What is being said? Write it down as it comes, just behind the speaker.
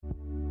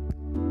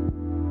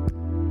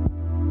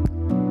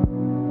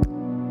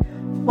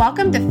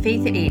Welcome to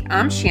Faith at 8.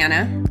 I'm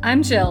Shanna.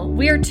 I'm Jill.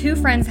 We are two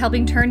friends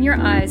helping turn your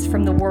eyes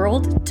from the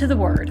world to the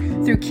Word.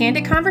 Through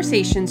candid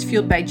conversations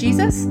fueled by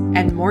Jesus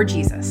and more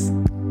Jesus.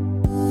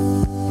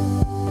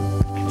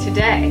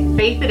 Today,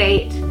 Faith at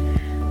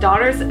 8,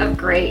 Daughters of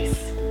Grace,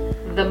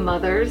 the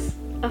Mothers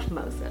of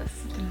Moses.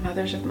 The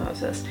Mothers of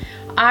Moses.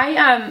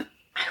 I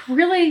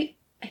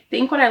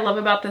think what I love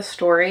about this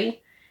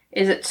story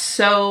is it's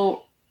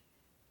so,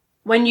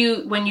 when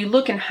you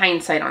look in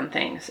hindsight on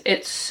things,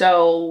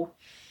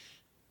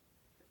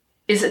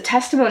 is a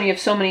testimony of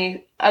so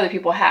many other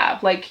people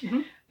have. Like,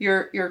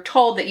 you're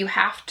told that you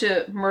have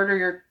to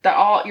murder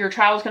your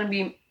child is going to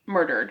be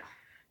murdered.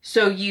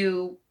 So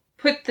you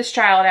put this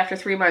child after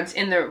 3 months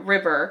in the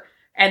river,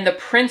 and the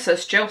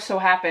princess just so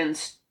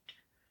happens,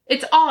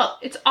 it's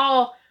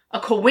all a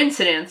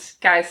coincidence,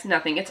 guys,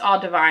 nothing. It's all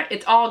divine.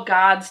 It's all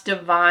God's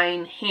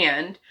divine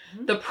hand.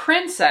 Mm-hmm. The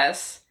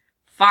princess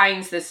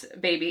finds this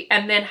baby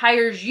and then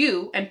hires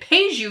you and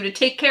pays you to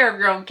take care of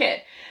your own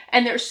kid.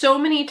 And there's so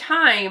many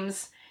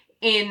times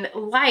in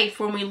life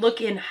when we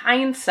look in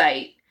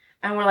hindsight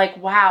and we're like,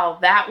 wow,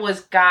 that was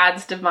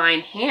God's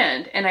divine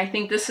hand. And I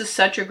think this is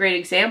such a great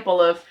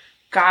example of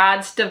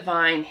God's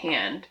divine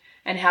hand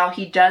and how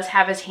he does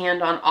have his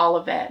hand on all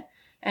of it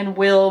and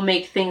will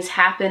make things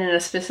happen in a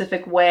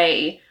specific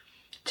way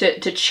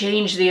to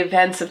change the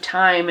events of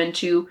time and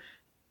to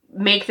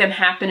make them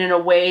happen in a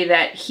way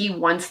that he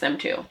wants them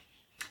to.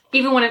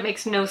 Even when it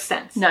makes no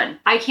sense. None.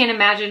 I can't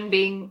imagine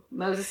being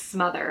Moses'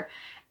 mother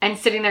and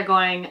sitting there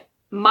going,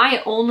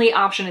 my only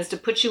option is to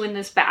put you in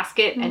this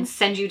basket and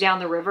send you down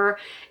the river.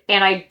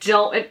 And I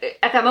don't,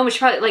 at that moment, she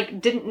probably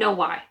didn't know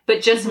why,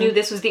 but just knew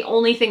this was the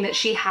only thing that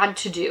she had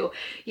to do.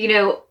 You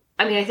know,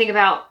 I mean, I think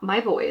about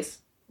my boys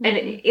and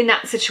in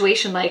that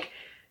situation,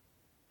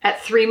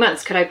 at 3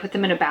 months, could I put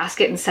them in a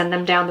basket and send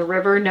them down the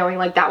river knowing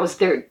that was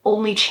their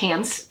only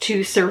chance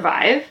to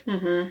survive?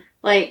 Mm-hmm.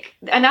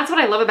 And that's what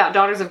I love about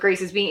Daughters of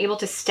Grace is being able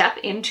to step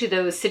into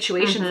those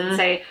situations and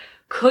say,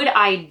 could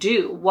I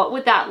do? What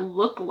would that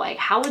look like?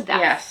 How would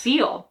that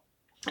feel?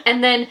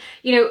 And then,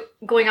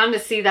 going on to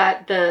see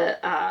that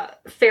the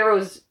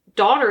Pharaoh's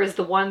daughter is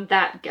the one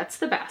that gets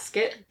the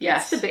basket,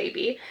 gets the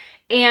baby.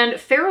 And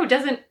Pharaoh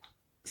doesn't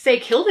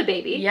say, kill the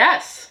baby.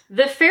 Yes.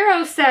 The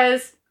Pharaoh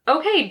says,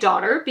 okay,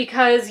 daughter,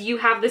 because you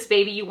have this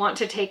baby, you want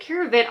to take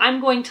care of it,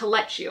 I'm going to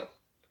let you.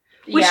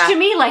 Which to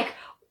me,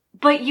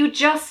 but you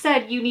just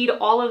said you need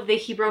all of the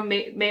Hebrew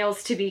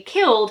males to be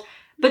killed,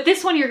 but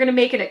this one you're going to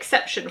make an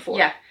exception for.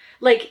 Yeah.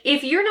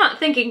 If you're not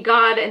thinking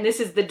God and this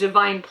is the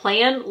divine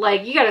plan,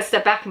 you got to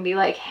step back and be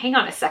hang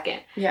on a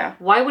second. Yeah.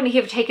 Why wouldn't he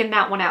have taken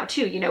that one out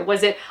too?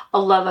 Was it a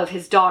love of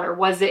his daughter?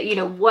 Was it,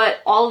 what,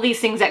 all of these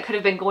things that could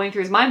have been going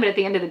through his mind, but at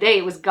the end of the day,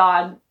 it was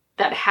God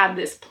that had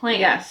this plan.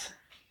 Yes.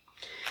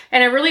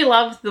 And I really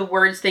love the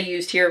words they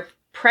used here.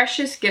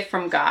 Precious gift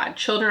from God.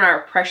 Children are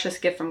a precious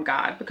gift from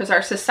God because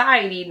our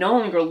society no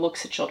longer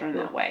looks at children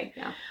that way.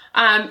 Yeah.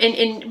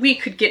 And we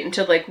could get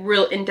into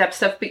real in-depth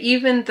stuff, but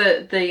even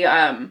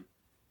the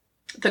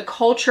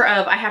culture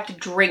of I have to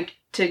drink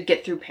to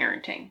get through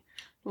parenting.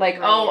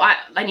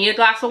 I need a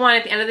glass of wine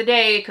at the end of the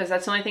day because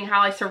that's the only thing how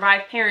I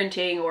survive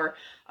parenting. Or,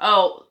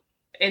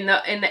 in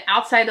the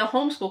outside the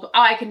homeschool,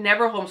 I could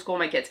never homeschool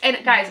my kids.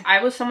 And guys,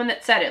 I was someone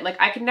that said it.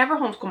 I could never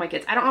homeschool my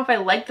kids. I don't know if I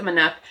like them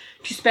enough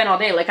to spend all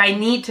day. I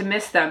need to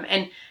miss them.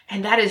 And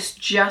that is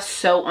just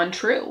so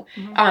untrue.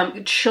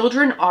 Mm-hmm.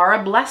 Children are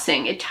a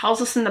blessing. It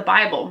tells us in the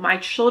Bible, my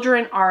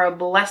children are a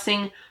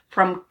blessing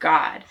from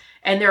God.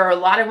 And there are a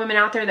lot of women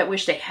out there that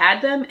wish they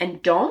had them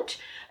and don't.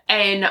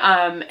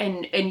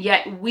 And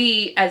yet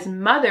we as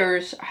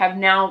mothers have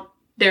now,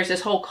 there's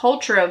this whole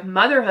culture of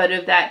motherhood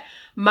of that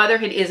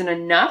motherhood isn't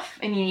enough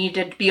and you need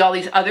to be all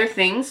these other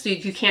things. So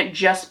you can't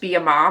just be a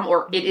mom,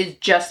 or it is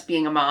just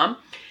being a mom.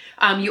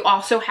 You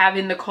also have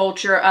in the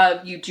culture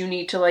of you do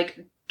need to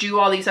do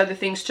all these other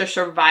things to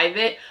survive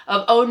it,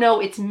 of, oh no,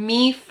 it's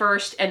me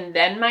first and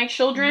then my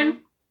children.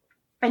 Mm-hmm.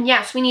 And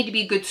yes, we need to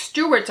be good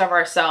stewards of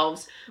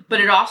ourselves,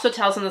 but it also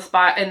tells in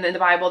the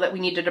Bible that we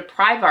need to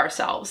deprive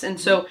ourselves. And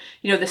so,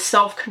 the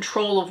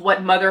self-control of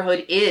what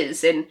motherhood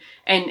is and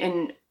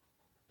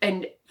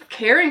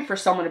caring for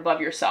someone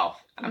above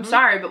yourself. I'm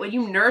sorry, but when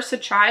you nurse a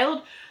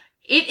child,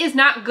 it is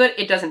not good.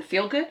 It doesn't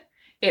feel good.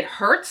 It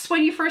hurts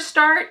when you first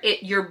start.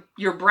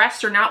 Your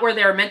breasts are not where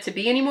they're meant to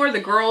be anymore.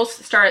 The girls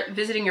start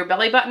visiting your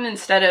belly button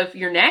instead of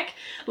your neck.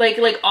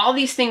 All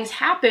these things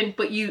happen,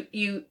 but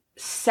you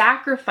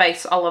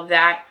sacrifice all of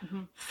that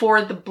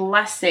for the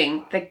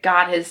blessing that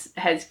God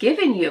has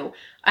given you.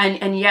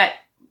 And yet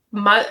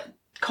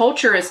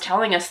culture is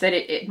telling us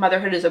that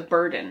motherhood is a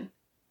burden.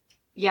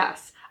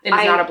 Yes. It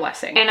is not a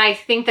blessing. And I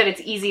think that it's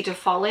easy to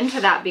fall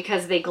into that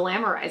because they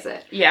glamorize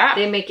it. Yeah.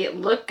 They make it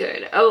look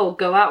good. Oh,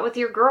 go out with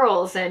your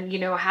girls and,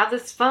 have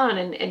this fun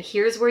and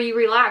here's where you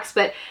relax.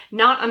 But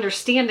not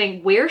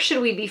understanding where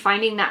should we be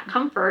finding that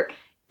comfort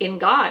in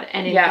God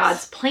and in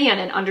God's plan,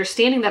 and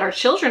understanding that our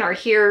children are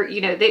here,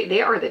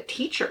 they are the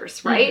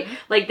teachers, right?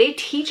 Like they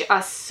teach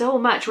us so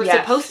much. We're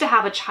supposed to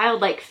have a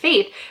childlike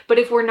faith, but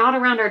if we're not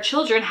around our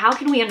children, how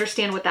can we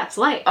understand what that's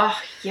like? Oh,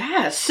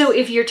 yes. So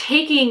if you're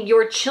taking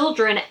your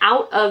children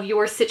out of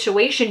your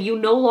situation, you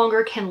no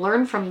longer can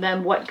learn from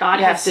them what God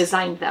has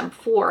designed them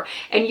for.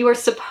 And you are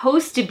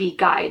supposed to be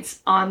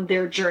guides on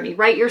their journey,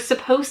 right? You're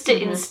supposed to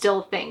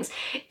instill things.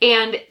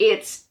 And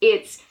it's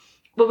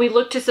when we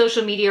look to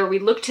social media or we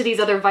look to these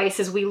other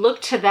vices, we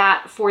look to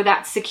that for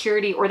that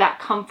security or that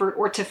comfort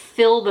or to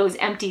fill those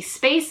empty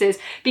spaces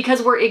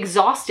because we're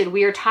exhausted,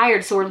 we are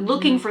tired. So we're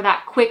looking for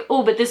that quick,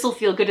 but this will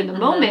feel good in the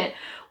moment.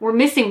 We're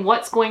missing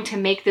what's going to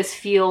make this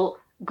feel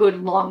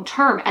good long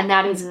term, and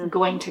that is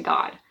going to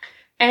God.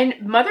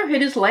 And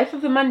motherhood is life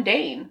of the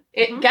mundane.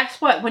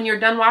 Guess what? When you're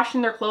done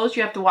washing their clothes,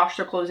 you have to wash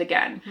their clothes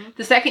again.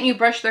 The second you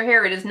brush their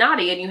hair, it is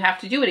naughty and you have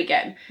to do it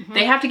again.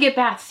 They have to get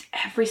baths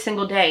every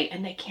single day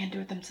and they can't do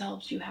it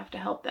themselves. You have to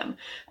help them.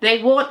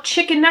 They want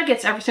chicken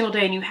nuggets every single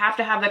day and you have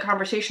to have the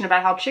conversation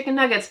about how chicken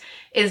nuggets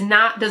does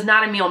not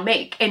a meal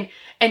make. And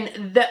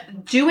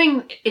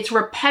it's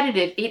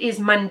repetitive. It is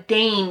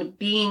mundane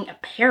being a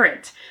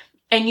parent.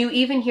 And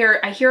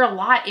I hear a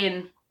lot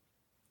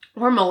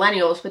we're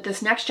millennials, but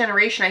this next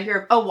generation, I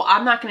hear,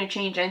 I'm not going to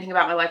change anything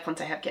about my life once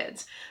I have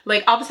kids.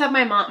 Like, I'll just have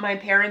my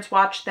parents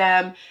watch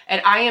them,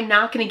 and I am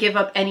not going to give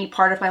up any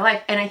part of my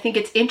life. And I think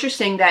it's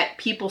interesting that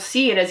people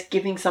see it as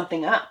giving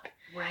something up.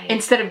 Right.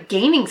 Instead of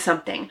gaining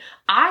something.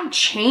 I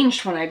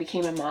changed when I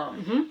became a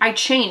mom. I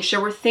changed. There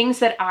were things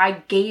that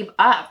I gave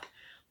up,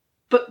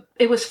 but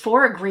it was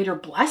for a greater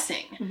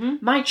blessing.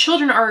 My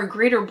children are a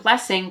greater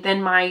blessing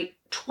than my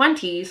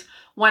 20s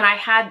when I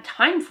had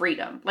time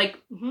freedom. Like,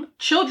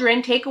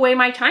 children take away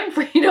my time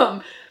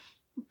freedom.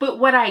 But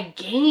what I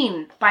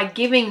gain by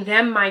giving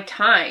them my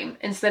time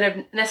instead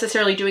of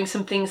necessarily doing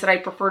some things that I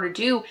prefer to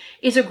do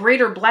is a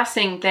greater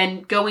blessing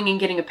than going and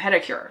getting a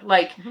pedicure.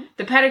 Like,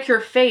 the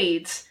pedicure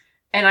fades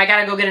and I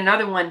gotta go get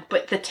another one.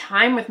 But the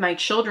time with my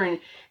children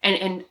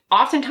and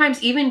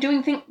oftentimes even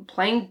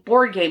playing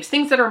board games,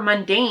 things that are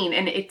mundane,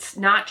 and it's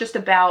not just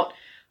about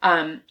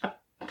a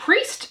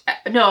priest.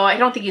 No, I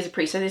don't think he's a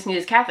priest. I think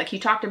he's Catholic. We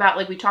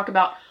talk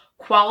about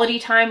quality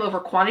time over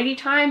quantity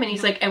time. And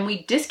he's like, and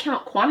we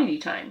discount quantity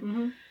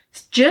time.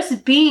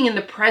 Just being in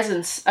the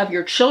presence of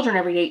your children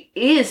every day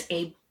is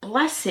a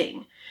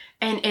blessing.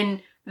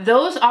 And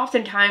those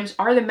oftentimes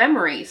are the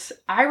memories.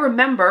 I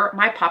remember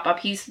my pop-up,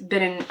 he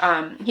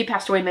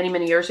passed away many,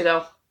 many years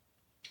ago.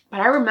 But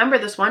I remember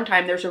this one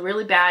time,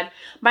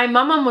 my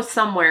mom was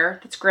somewhere,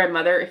 that's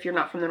grandmother, if you're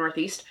not from the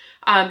Northeast.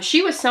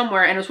 She was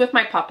somewhere and was with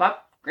my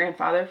pop-up,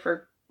 grandfather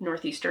for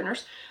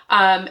Northeasterners.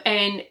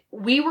 And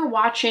we were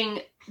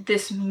watching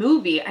this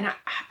movie, and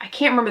I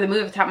can't remember the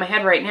movie off the top of my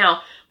head right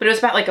now, but it was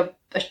about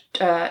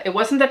it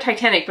wasn't the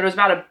Titanic, but it was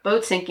about a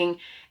boat sinking.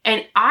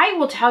 And I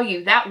will tell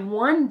you that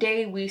one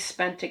day we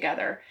spent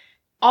together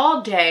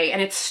all day,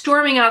 and it's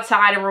storming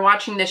outside, and we're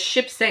watching this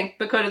ship sink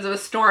because of a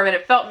storm, and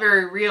it felt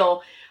very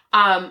real.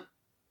 I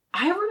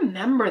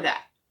remember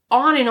that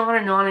on and on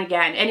and on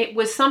again. And it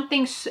was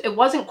it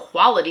wasn't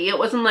quality. It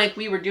wasn't like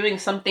we were doing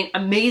something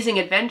amazing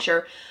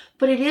adventure,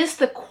 but it is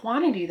the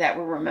quantity that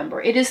we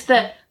remember. It is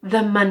the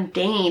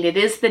mundane. It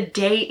is the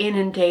day in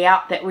and day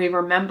out that we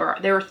remember.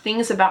 There are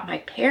things about my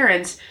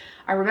parents.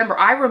 I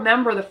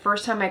remember the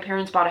first time my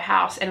parents bought a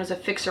house, and it was a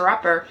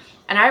fixer-upper.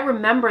 And I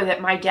remember that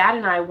my dad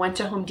and I went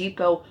to Home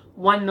Depot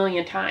 1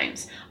 million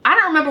times. I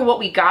don't remember what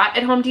we got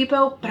at Home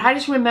Depot, but I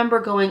just remember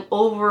going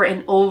over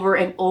and over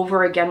and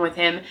over again with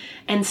him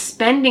and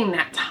spending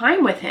that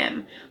time with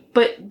him.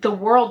 But the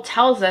world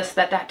tells us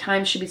that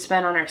time should be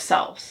spent on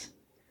ourselves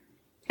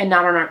and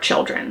not on our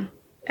children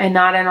and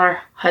not on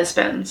our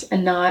husbands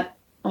and not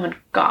on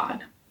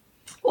God.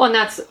 Well, and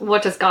that's,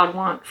 what does God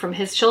want from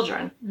his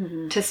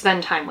children? To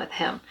spend time with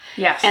him.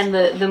 Yes. And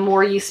the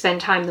more you spend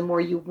time, the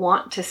more you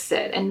want to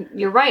sit. And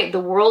you're right, the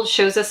world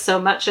shows us so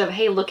much of,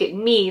 hey, look at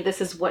me,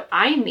 this is what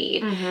I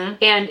need.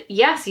 And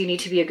yes, you need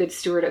to be a good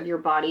steward of your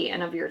body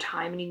and of your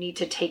time, and you need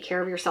to take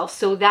care of yourself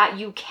so that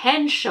you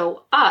can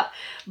show up.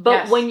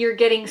 But when you're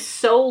getting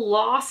so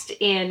lost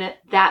in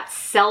that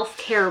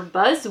self-care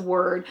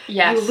buzzword,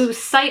 you lose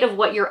sight of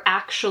what you're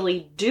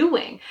actually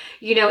doing.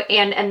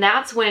 And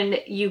that's when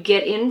you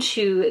get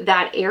into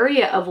that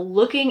area of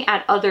looking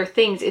at other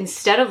things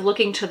instead of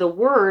looking to the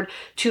word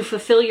to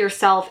fulfill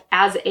yourself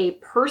as a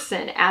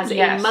person, as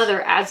a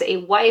mother, as a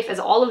wife, as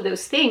all of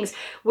those things,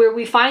 where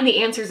we find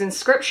the answers in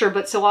scripture,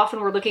 but so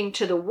often we're looking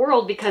to the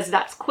world because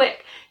that's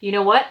quick. You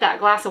know what? That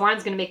glass of wine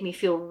is going to make me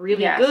feel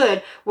really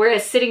good.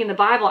 Whereas sitting in the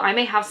Bible, I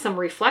may have some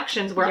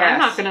reflections where I'm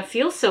not going to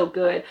feel so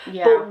good.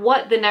 But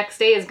what the next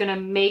day is going to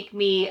make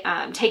me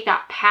take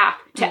that path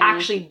to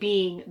actually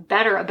being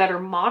better, a better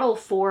model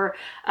for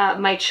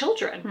my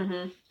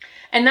children.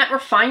 And that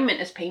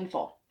refinement is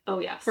painful. Oh,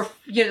 yes.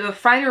 The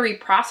refinery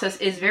process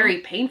is very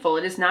painful.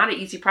 It is not an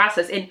easy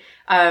process. And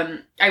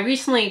I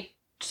recently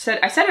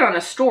I said it on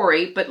a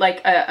story, but like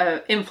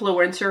a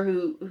influencer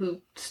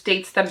who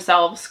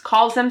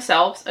calls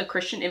themselves a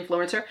Christian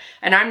influencer.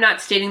 And I'm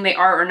not stating they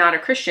are or not a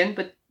Christian,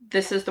 but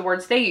this is the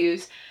words they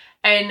use,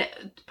 and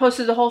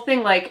posted the whole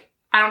thing like,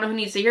 I don't know who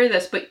needs to hear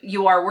this, but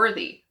you are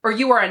worthy, or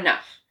you are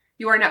enough.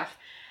 You are enough.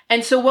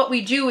 And so what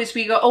we do is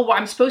we go, oh, well,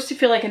 I'm supposed to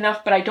feel like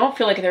enough, but I don't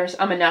feel like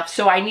I'm enough.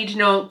 So I need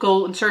to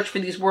go and search for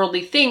these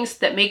worldly things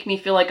that make me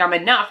feel like I'm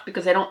enough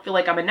because I don't feel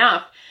like I'm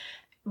enough.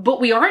 But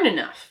we aren't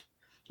enough.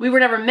 We were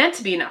never meant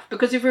to be enough,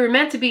 because if we were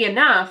meant to be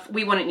enough,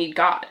 we wouldn't need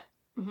God.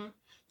 Mm-hmm.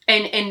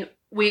 And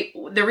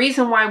the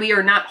reason why we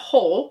are not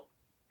whole,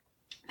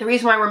 the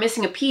reason why we're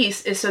missing a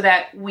piece is so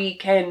that we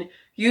can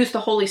use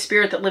the Holy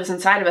Spirit that lives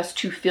inside of us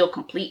to feel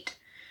complete.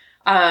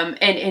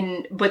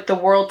 But the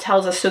world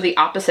tells us so the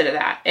opposite of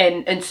that.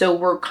 And so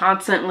we're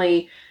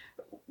constantly,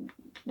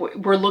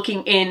 we're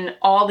looking in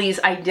all these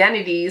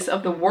identities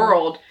of the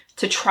world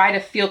to try to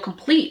feel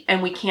complete,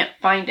 and we can't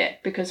find it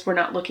because we're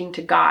not looking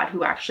to God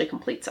who actually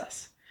completes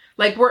us.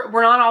 Like we're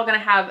not all going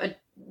to have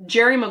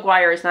Jerry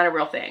Maguire is not a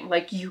real thing.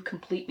 Like, you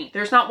complete me.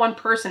 There's not one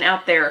person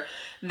out there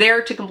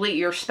to complete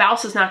you. Your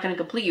spouse is not going to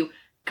complete you.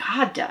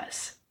 God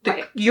does.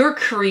 Right. Your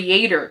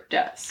creator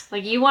does.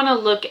 Like, you want to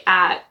look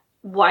at,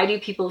 why do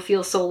people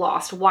feel so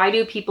lost? Why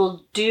do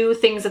people do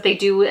things that they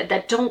do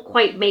that don't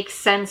quite make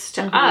sense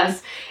to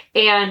us?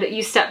 And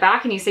you step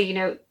back and you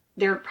say,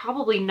 they're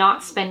probably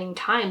not spending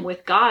time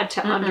with God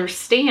to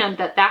understand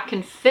that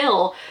can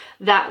fill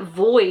that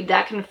void,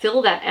 that can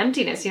fill that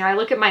emptiness. I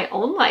look at my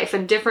own life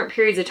and different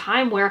periods of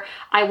time where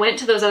I went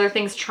to those other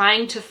things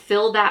trying to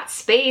fill that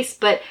space,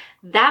 but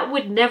that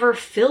would never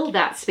fill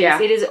that space.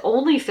 Yeah. It is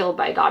only filled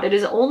by God. It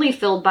is only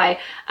filled by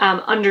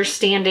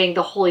understanding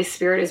the Holy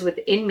Spirit is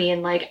within me.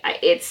 And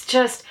it's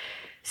just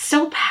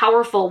so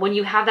powerful when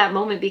you have that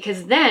moment,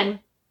 because then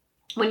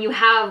when you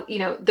have,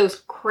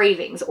 those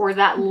cravings or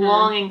that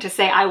longing to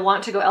say, I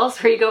want to go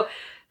elsewhere, you go,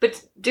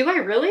 but do I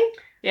really?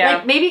 Yeah.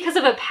 Like, maybe because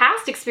of a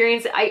past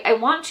experience, I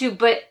want to,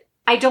 but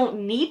I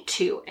don't need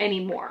to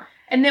anymore.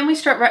 And then we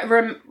start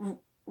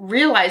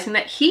realizing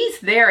that he's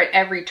there at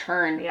every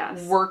turn,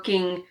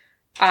 working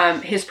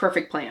his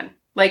perfect plan.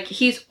 Like,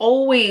 he's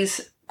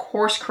always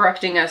course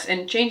correcting us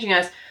and changing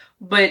us,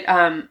 but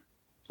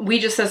we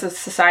just as a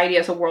society,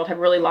 as a world, have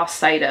really lost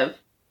sight of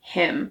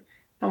him,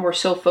 and we're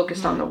so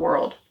focused on the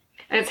world.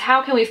 And it's,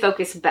 how can we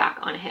focus back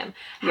on him?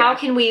 How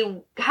can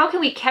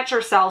we catch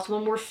ourselves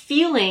when we're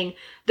feeling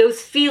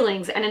those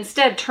feelings, and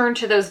instead turn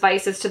to those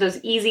vices, to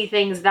those easy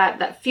things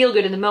that feel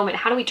good in the moment?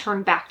 How do we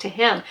turn back to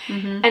him?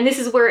 And this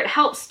is where it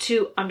helps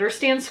to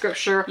understand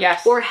scripture,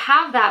 or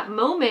have that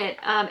moment,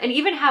 and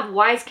even have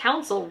wise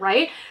counsel,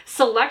 right?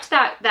 Select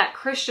that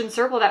Christian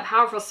circle, that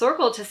powerful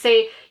circle, to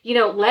say,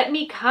 let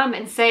me come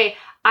and say,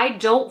 I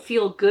don't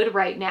feel good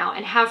right now.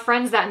 And have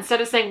friends that, instead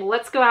of saying,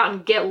 let's go out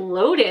and get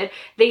loaded,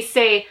 they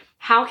say,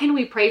 how can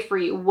we pray for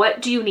you?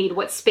 What do you need?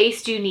 What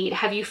space do you need?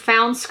 Have you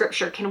found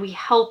scripture? Can we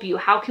help you?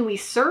 How can we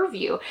serve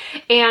you?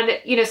 And,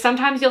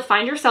 sometimes you'll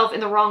find yourself in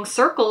the wrong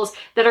circles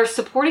that are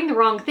supporting the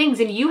wrong things.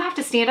 And you have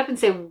to stand up and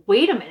say,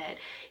 wait a minute,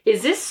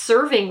 is this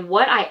serving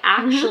what I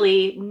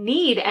actually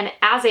need? And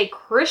as a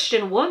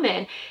Christian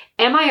woman,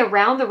 am I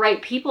around the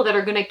right people that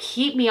are going to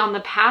keep me on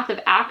the path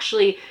of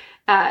actually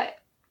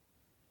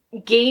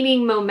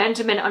gaining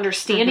momentum and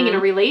understanding in a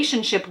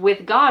relationship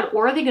with God?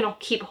 Or are they going to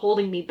keep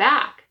holding me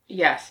back?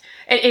 Yes.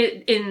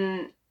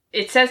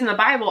 It says in the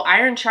Bible,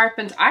 iron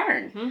sharpens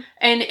iron.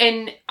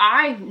 And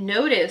I've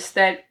noticed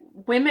that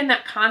women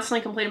that constantly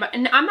complain about,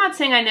 and I'm not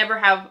saying I never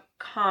have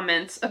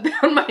comments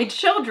about my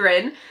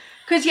children,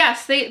 because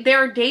yes, there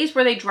are days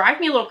where they drive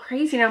me a little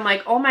crazy, and I'm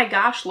like, oh my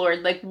gosh,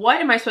 Lord, like,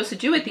 what am I supposed to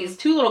do with these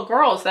two little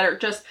girls that are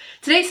just,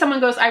 today someone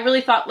goes, I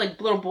really thought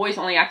like little boys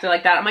only acted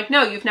like that. I'm like,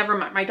 no, you've never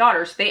met my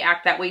daughters. They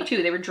act that way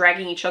too. They were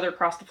dragging each other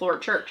across the floor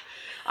at church.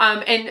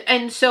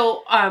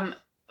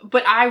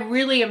 But I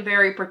really am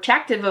very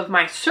protective of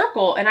my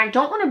circle, and I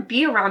don't want to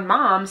be around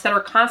moms that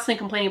are constantly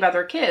complaining about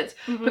their kids,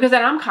 because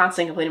then I'm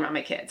constantly complaining about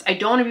my kids. I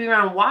don't want to be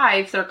around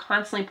wives that are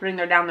constantly putting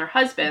down their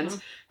husbands,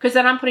 because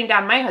then I'm putting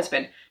down my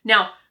husband.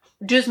 Now,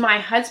 does my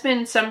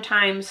husband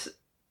sometimes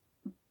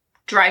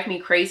drive me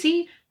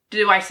crazy?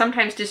 Do I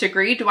sometimes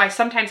disagree? Do I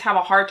sometimes have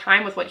a hard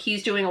time with what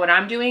he's doing and what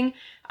I'm doing?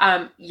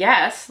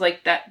 Yes,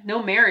 like that.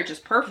 No marriage is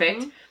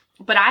perfect,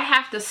 but I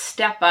have to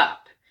step up.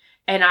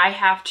 And I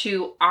have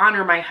to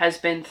honor my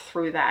husband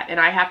through that. And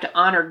I have to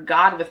honor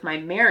God with my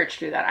marriage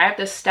through that. I have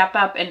to step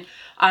up and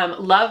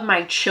love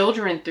my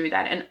children through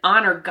that, and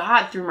honor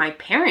God through my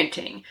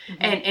parenting,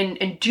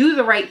 and do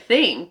the right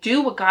thing.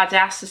 Do what God's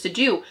asked us to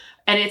do.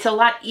 And it's a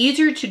lot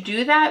easier to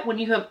do that when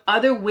you have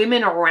other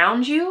women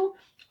around you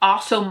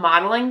also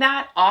modeling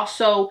that,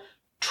 also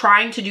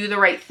trying to do the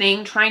right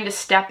thing, trying to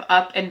step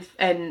up and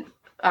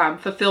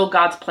fulfill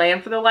God's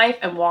plan for their life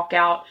and walk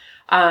out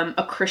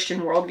a Christian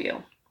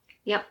worldview.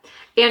 Yep.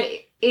 And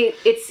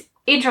it's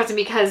interesting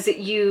because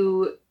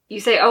you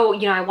say, oh,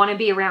 I want to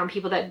be around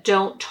people that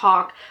don't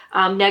talk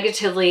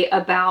negatively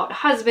about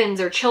husbands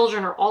or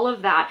children or all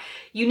of that.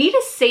 You need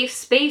a safe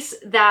space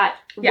that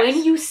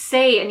when you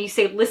say,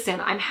 listen,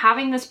 I'm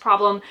having this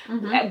problem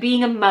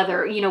being a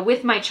mother,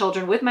 with my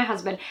children, with my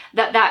husband,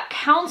 that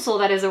counsel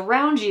that is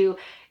around you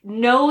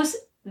knows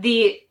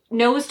the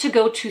knows to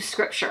go to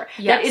scripture.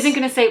 Yes. That isn't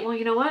going to say, well,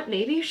 you know what?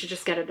 Maybe you should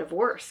just get a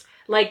divorce.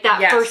 Like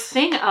that Yes. first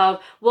thing of,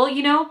 well,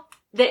 you know,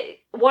 that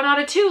 1 out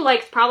of 2,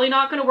 like, probably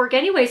not going to work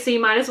anyway, so you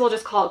might as well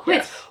just call it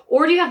quits. Yes.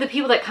 Or do you have the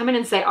people that come in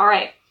and say, all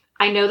right,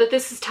 I know that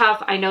this is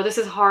tough. I know this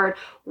is hard.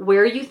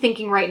 Where are you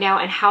thinking right now?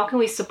 And how can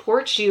we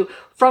support you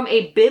from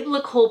a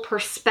biblical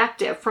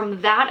perspective,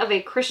 from that of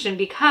a Christian?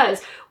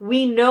 Because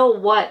we know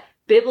what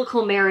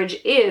biblical marriage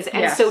is.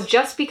 And Yes. so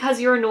just because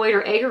you're annoyed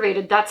or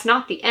aggravated, that's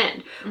not the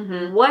end.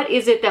 Mm-hmm. What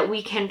is it that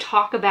we can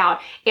talk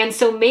about? And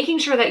so making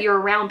sure that you're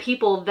around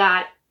people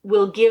that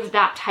will give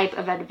that type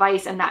of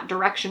advice and that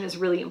direction is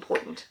really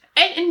important.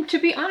 And to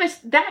be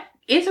honest, that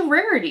is a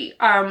rarity.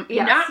 Yes.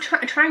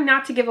 Not trying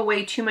not to give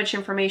away too much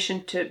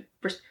information to...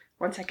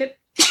 1 second.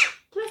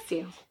 Bless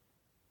you.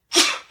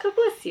 God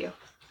bless you.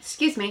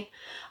 Excuse me.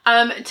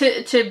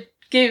 To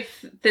give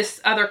this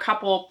other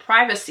couple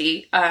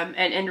privacy,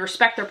 and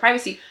respect their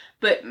privacy.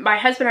 But my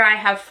husband and I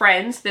have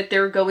friends that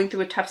they're going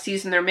through a tough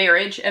season in their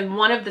marriage, and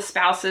one of the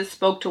spouses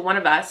spoke to one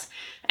of us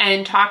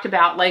and talked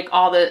about like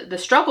all the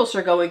struggles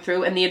they're going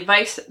through, and the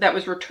advice that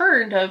was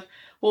returned of,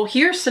 well,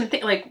 here's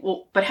something like,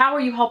 well, but how are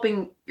you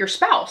helping your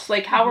spouse?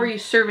 Like, how are you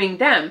serving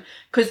them?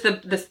 Because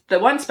the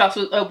one spouse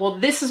was, oh, well,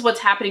 this is what's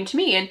happening to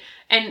me,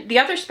 and the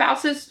other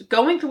spouse is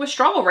going through a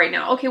struggle right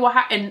now. Okay, well,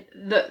 and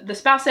the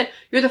spouse said,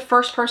 you're the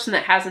first person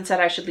that hasn't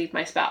said I should leave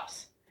my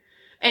spouse.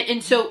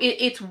 And so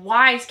it's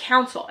wise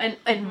counsel,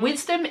 and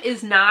wisdom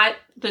is not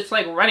just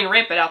like running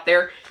rampant out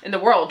there in the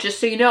world,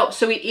 just so you know.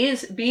 So it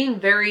is being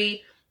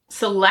very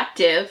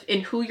selective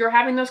in who you're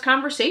having those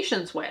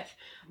conversations with.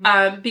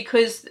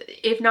 Because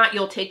if not,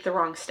 you'll take the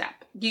wrong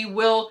step. You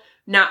will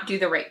not do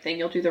the right thing.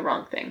 You'll do the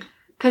wrong thing.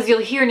 Because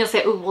you'll hear and you'll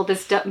say, oh,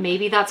 well,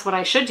 maybe that's what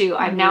I should do.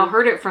 I've now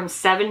heard it from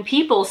 7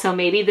 people, so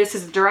maybe this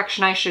is the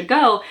direction I should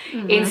go.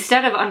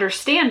 Instead of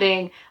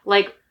understanding,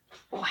 like,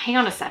 well, hang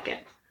on a second.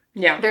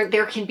 Yeah.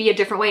 There can be a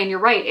different way. And you're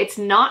right. It's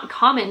not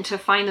common to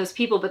find those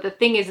people, but the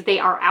thing is they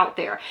are out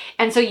there.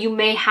 And so you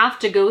may have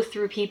to go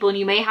through people and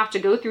you may have to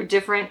go through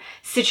different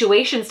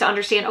situations to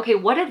understand, okay,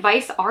 what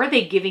advice are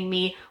they giving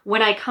me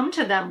when I come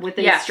to them with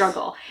a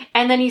struggle?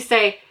 And then you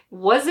say,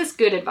 was this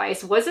good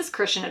advice? Was this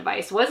Christian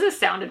advice? Was this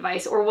sound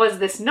advice? Or was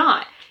this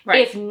not?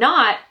 Right. If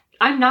not,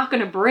 I'm not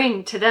going to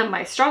bring to them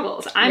my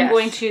struggles. I'm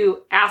going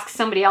to ask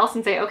somebody else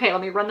and say, okay,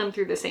 let me run them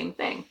through the same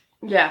thing.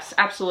 Yes,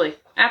 absolutely.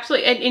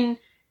 Absolutely. And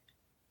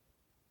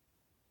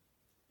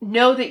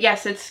know that,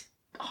 yes, it's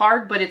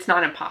hard, but it's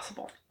not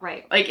impossible.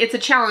 Right. Like, it's a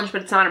challenge,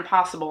 but it's not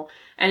impossible.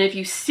 And if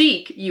you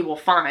seek, you will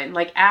find.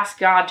 Like, ask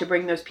God to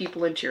bring those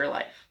people into your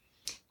life.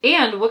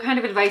 And what kind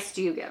of advice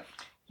do you give?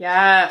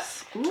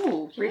 Yes.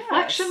 Ooh,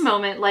 reflection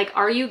moment. Like,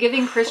 are you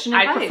giving Christian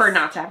advice? I prefer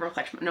not to have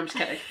reflection. No, I'm just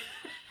kidding.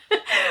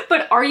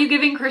 But are you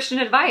giving Christian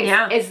advice?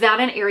 Yeah. Is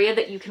that an area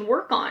that you can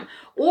work on?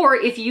 Or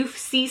if you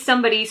see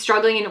somebody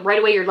struggling and right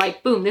away you're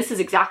like, boom, this is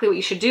exactly what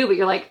you should do. But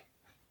you're like,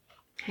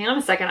 hang on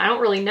a second. I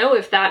don't really know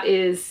if that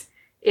is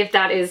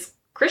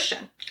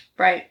Christian.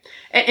 Right.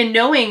 And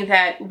knowing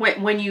that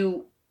when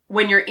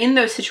you're in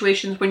those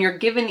situations, when you're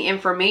given the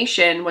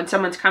information, when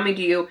someone's coming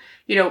to you,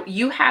 you know,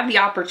 you have the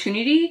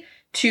opportunity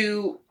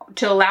to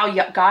allow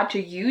God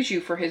to use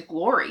you for his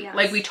glory. Yes.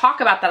 Like, we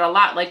talk about that a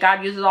lot. Like,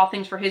 God uses all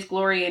things for his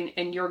glory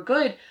and you're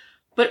good,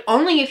 but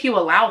only if you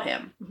allow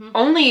him.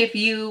 Only if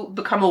you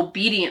become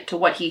obedient to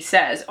what he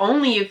says.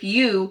 Only if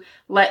you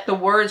let the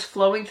words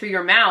flowing through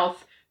your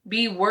mouth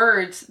be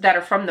words that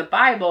are from the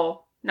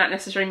Bible, not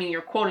necessarily meaning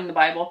you're quoting the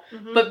Bible,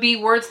 but be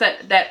words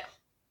that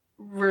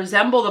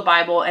resemble the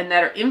Bible and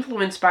that are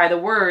influenced by the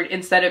word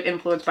instead of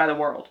influenced by the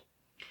world.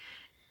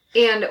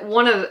 And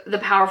one of the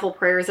powerful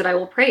prayers that I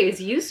will pray is,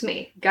 use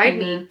me, guide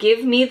me,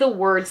 give me the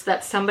words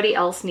that somebody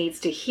else needs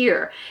to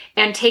hear.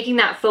 And taking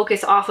that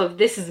focus off of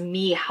this is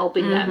me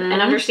helping them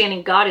and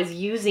understanding God is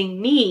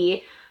using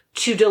me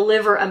to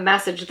deliver a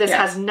message. This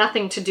has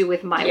nothing to do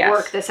with my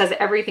work. This has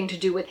everything to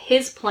do with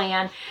his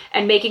plan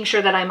and making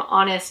sure that I'm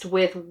honest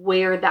with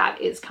where that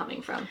is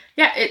coming from.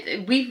 Yeah,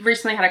 we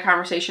recently had a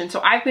conversation.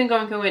 So I've been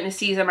going through a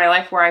season in my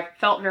life where I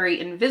felt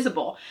very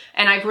invisible.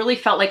 And I've really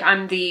felt like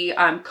I'm the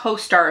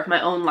co-star of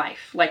my own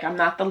life. Like, I'm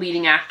not the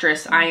leading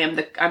actress. I'm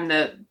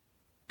the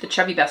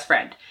chubby best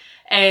friend.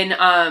 And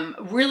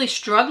really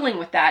struggling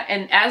with that.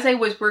 And as I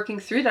was working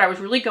through that, I was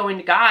really going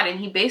to God, and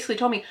he basically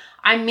told me,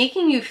 I'm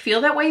making you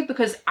feel that way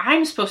because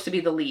I'm supposed to be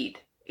the lead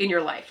in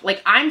your life.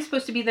 Like, I'm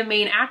supposed to be the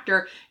main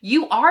actor.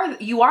 You are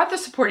the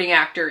supporting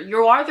actor.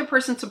 You are the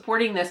person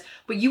supporting this,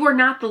 but you are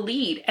not the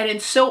lead. And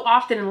it's so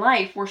often in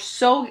life, we're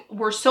so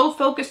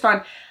focused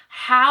on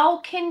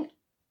how can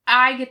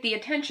I get the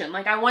attention.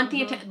 Like, I want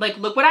the attention. Like,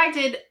 look what I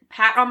did.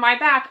 Pat on my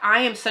back. I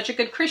am such a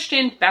good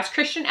Christian. Best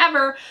Christian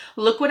ever.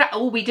 Look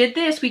what we did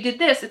this. We did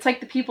this. It's like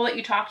the people that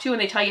you talk to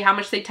and they tell you how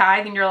much they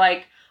tithe and you're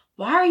like,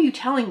 why are you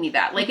telling me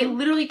that? Like, it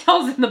literally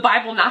tells in the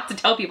Bible not to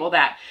tell people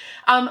that.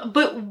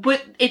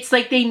 But it's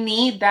like they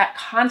need that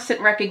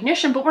constant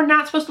recognition, but we're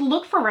not supposed to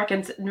look for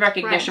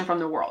recognition from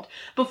the world.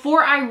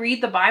 Before I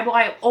read the Bible,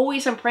 I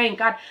always am praying,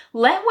 God,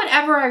 let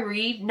whatever I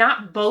read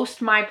not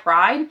boast my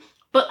pride,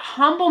 but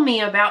humble me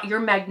about your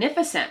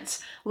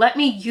magnificence. Let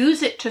me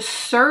use it to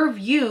serve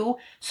you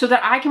so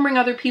that I can bring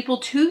other people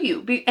to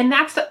you. And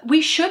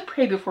we should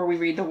pray before we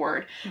read the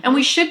word. And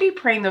we should be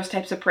praying those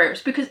types of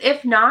prayers, because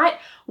if not,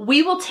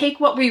 we will take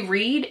what we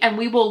read and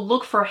we will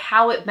look for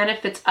how it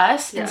benefits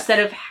us instead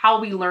of how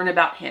we learn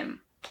about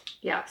him.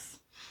 Yes.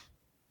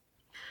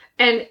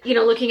 And,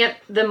 looking at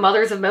the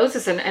mothers of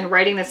Moses and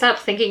writing this up,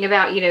 thinking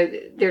about,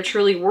 there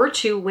truly were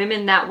two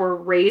women that were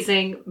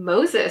raising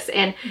Moses,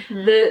 and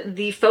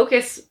the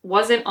focus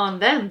wasn't on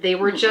them. They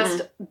were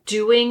just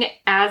doing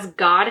as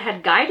God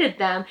had guided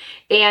them.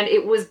 And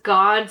it was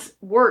God's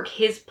work,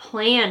 his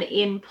plan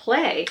in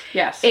play.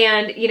 Yes.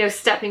 And,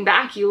 stepping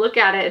back, you look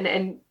at it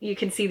and you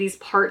can see these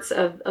parts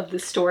of the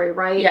story,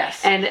 right?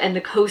 Yes. And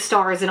the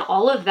co-stars and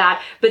all of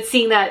that, but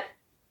seeing that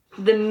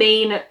the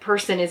main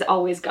person is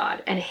always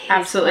God and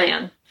his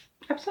plan.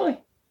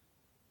 Absolutely.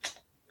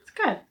 It's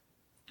good.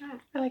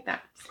 I like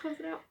that. Let's close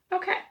it out.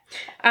 Okay.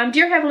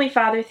 Dear Heavenly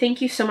Father,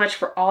 thank you so much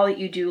for all that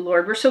you do,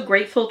 Lord. We're so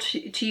grateful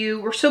to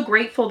you. We're so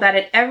grateful that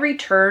at every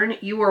turn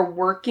you are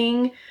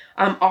working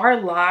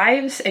our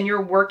lives, and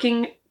you're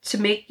working to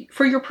make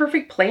for your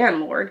perfect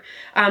plan, Lord.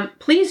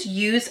 Please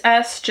use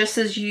us just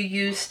as you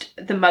used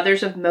the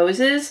mothers of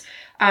Moses,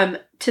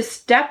 to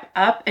step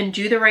up and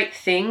do the right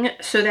thing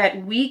so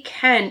that we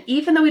can,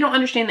 even though we don't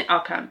understand the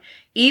outcome,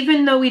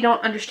 even though we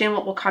don't understand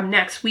what will come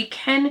next, we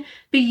can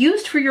be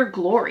used for your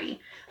glory.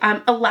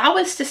 Allow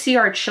us to see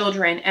our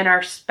children and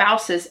our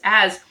spouses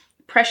as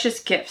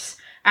precious gifts,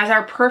 as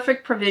our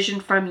perfect provision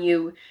from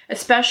you,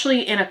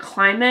 especially in a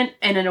climate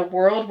and in a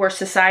world where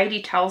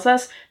society tells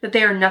us that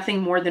they are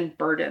nothing more than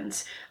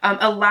burdens.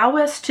 Allow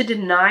us to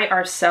deny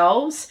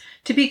ourselves,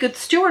 to be good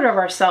steward of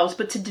ourselves,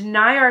 but to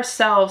deny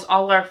ourselves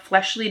all our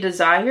fleshly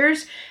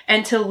desires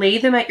and to lay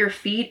them at your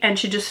feet and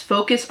to just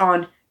focus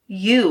on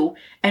you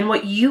and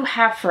what you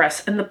have for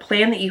us and the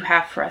plan that you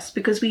have for us,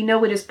 because we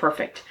know it is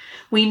perfect.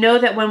 We know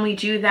that when we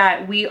do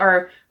that, we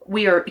are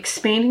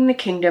expanding the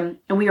kingdom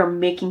and we are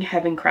making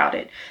heaven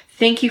crowded.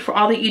 Thank you for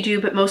all that you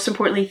do, but most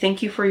importantly,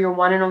 thank you for your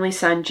one and only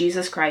Son,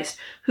 Jesus Christ,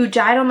 who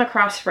died on the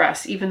cross for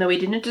us, even though we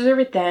didn't deserve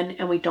it then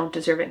and we don't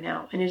deserve it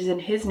now. And it is in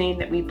his name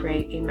that we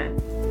pray.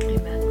 Amen.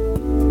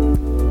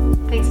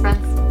 Amen. Thanks,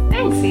 friends.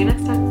 Thanks. See you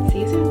next time. See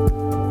you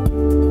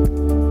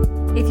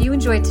soon. If you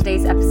enjoyed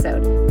today's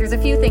episode, there's a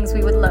few things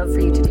we would love for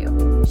you to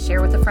do.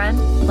 Share with a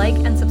friend, like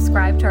and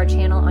subscribe to our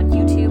channel on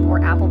YouTube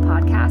or Apple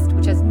Podcast,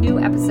 which has new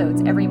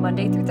episodes every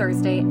Monday through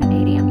Thursday at 8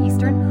 a.m.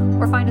 Eastern,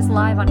 or find us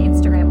live on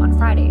Instagram on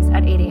Fridays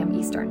at 8 a.m.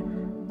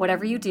 Eastern.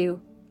 Whatever you do,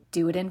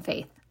 do it in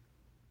faith.